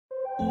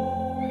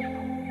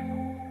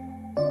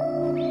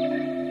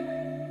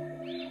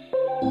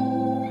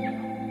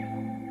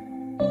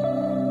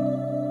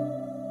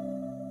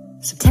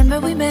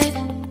Remember we met,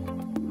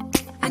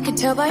 I could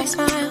tell by your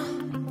smile,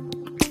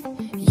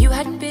 you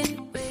hadn't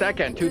been.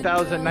 2nd,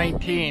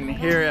 2019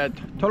 here at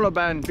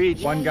Toloban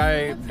Beach. One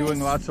guy doing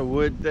lots of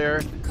wood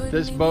there.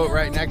 This boat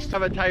right next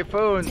to a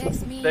Typhoon,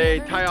 they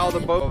tie all the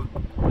boats.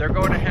 They're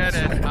going ahead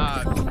and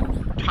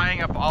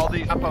tying up all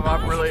these, wrap them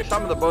up really.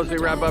 Some of the boats they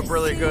wrap up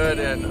really good,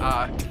 and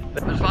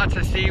there's lots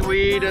of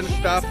seaweed and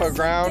stuff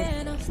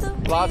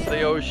around, lots of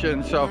the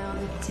ocean. So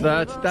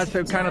that's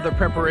kind of the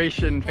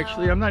preparation.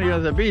 Actually, I'm not even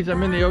at the beach,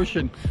 I'm in the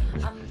ocean.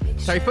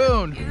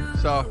 Typhoon.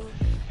 So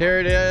here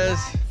it is.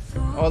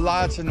 Oh,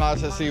 lots and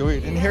lots of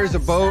seaweed. And here's a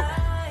boat,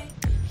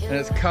 and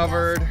it's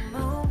covered.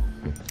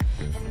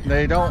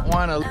 They don't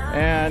want to,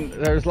 and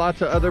there's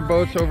lots of other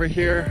boats over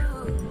here.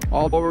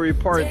 All will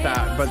report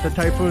that, but the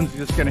Typhoon's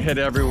just gonna hit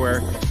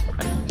everywhere.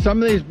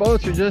 Some of these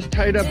boats are just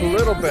tied up a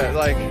little bit,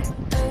 like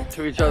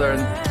to each other.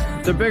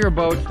 And the bigger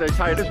boats, they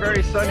tied. It's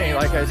very sunny,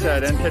 like I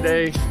said, and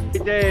today,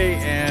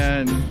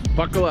 and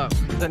buckle up.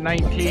 The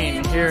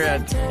 19 here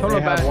at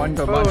Toloban. One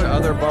to a bunch of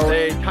other boats.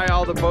 They tie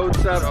all the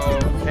boats up,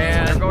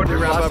 and they're going to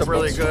wrap up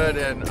really good,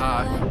 and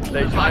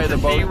they tie the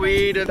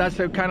seaweed. And that's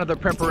kind of the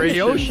preparation.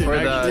 The ocean, for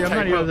the actually, I'm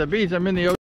not even at the beach. I'm in the ocean.